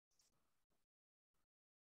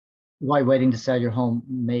Why waiting to sell your home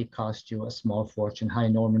may cost you a small fortune. Hi,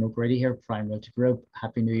 Norman O'Grady here, Prime Realty Group.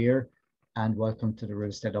 Happy New Year and welcome to the Real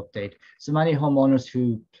Estate Update. So many homeowners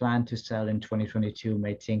who plan to sell in 2022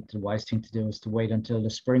 may think the wise thing to do is to wait until the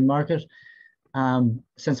spring market.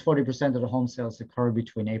 Since 40% of the home sales occur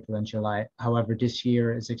between April and July. However, this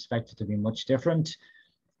year is expected to be much different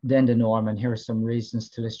than the norm. And here are some reasons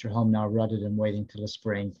to list your home now rather than waiting till the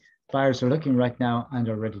spring. Buyers are looking right now and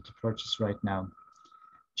are ready to purchase right now.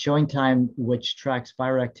 Showing Time, which tracks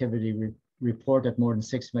buyer activity, report that more than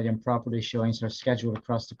 6 million property showings are scheduled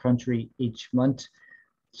across the country each month.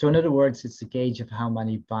 So in other words, it's a gauge of how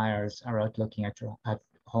many buyers are out looking at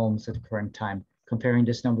homes at the current time. Comparing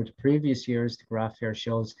this number to previous years, the graph here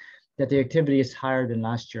shows that the activity is higher than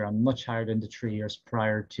last year and much higher than the 3 years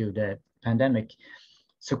prior to the pandemic.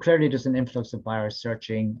 So clearly there's an influx of buyers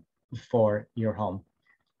searching for your home.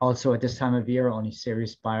 Also, at this time of year, only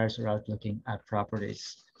serious buyers are out looking at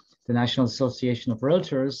properties. The National Association of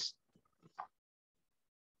Realtors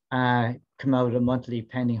come out with a monthly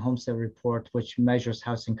pending home sale report, which measures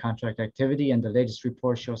housing contract activity, and the latest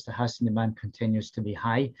report shows the housing demand continues to be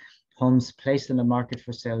high. Homes placed in the market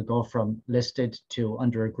for sale go from listed to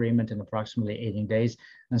under agreement in approximately 18 days,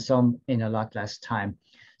 and some in a lot less time.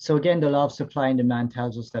 So again, the law of supply and demand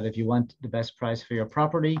tells us that if you want the best price for your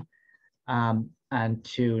property, and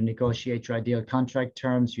to negotiate your ideal contract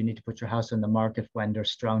terms, you need to put your house on the market when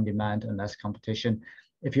there's strong demand and less competition.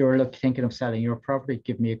 If you're thinking of selling your property,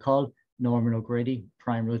 give me a call, Norman O'Grady,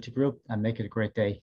 Prime Realty Group, and make it a great day.